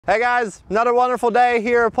Hey guys, another wonderful day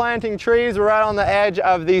here planting trees. We're right on the edge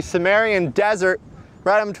of the Sumerian desert,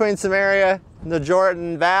 right in between Samaria and the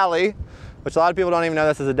Jordan Valley, which a lot of people don't even know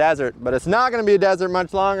this is a desert, but it's not going to be a desert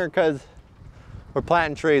much longer because we're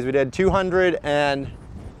planting trees. We did 200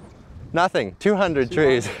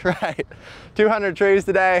 trees, right? 200 trees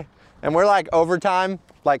today, and we're like overtime,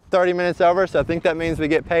 like 30 minutes over, so I think that means we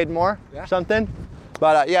get paid more or something.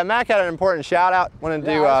 But yeah, Mac had an important shout out. Wanted to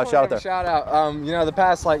do shout out there. Shout out. You know, the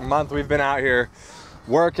past month we've been out here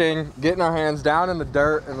working, getting our hands down in the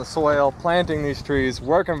dirt and the soil, planting these trees,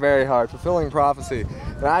 working very hard, fulfilling prophecy.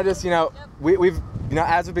 And I just, we've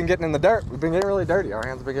as we've been getting in the dirt, we've been getting really dirty. Our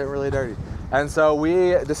hands have been getting really dirty. And so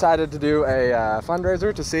we decided to do a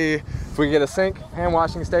fundraiser to see if we could get a sink hand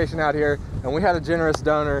washing station out here. And we had a generous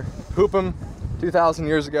donor, Hoop'em, 2,000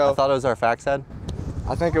 years ago. I thought it was our fax head.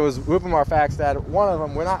 I think it was Whoop'em our fax dad. One of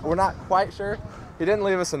them, we're not quite sure. He didn't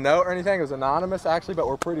leave us a note or anything. It was anonymous actually, but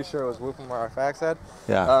we're pretty sure it was Whoop'em our fax dad.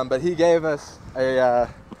 Yeah. But he gave us a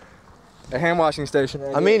hand washing station.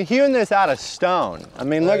 I mean, hewing this out of stone. I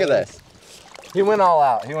mean, look at this. He went all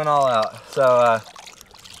out. He went all out. So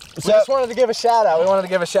we just wanted to give a shout out. We wanted to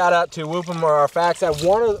give a shout out to Whoop'em or our fax dad.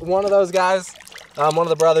 One of those guys, one of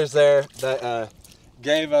the brothers there that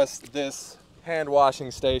gave us this hand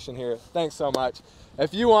washing station here. Thanks so much.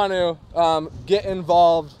 If you want to get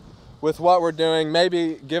involved with what we're doing,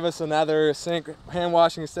 maybe give us another sink hand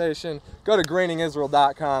washing station, go to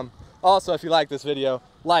greeningisrael.com. Also, if you like this video,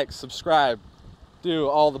 like, subscribe, do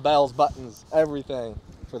all the bells, buttons, everything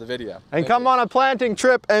for the video. And come on a planting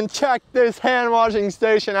trip and check this hand washing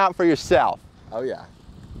station out for yourself. Oh yeah.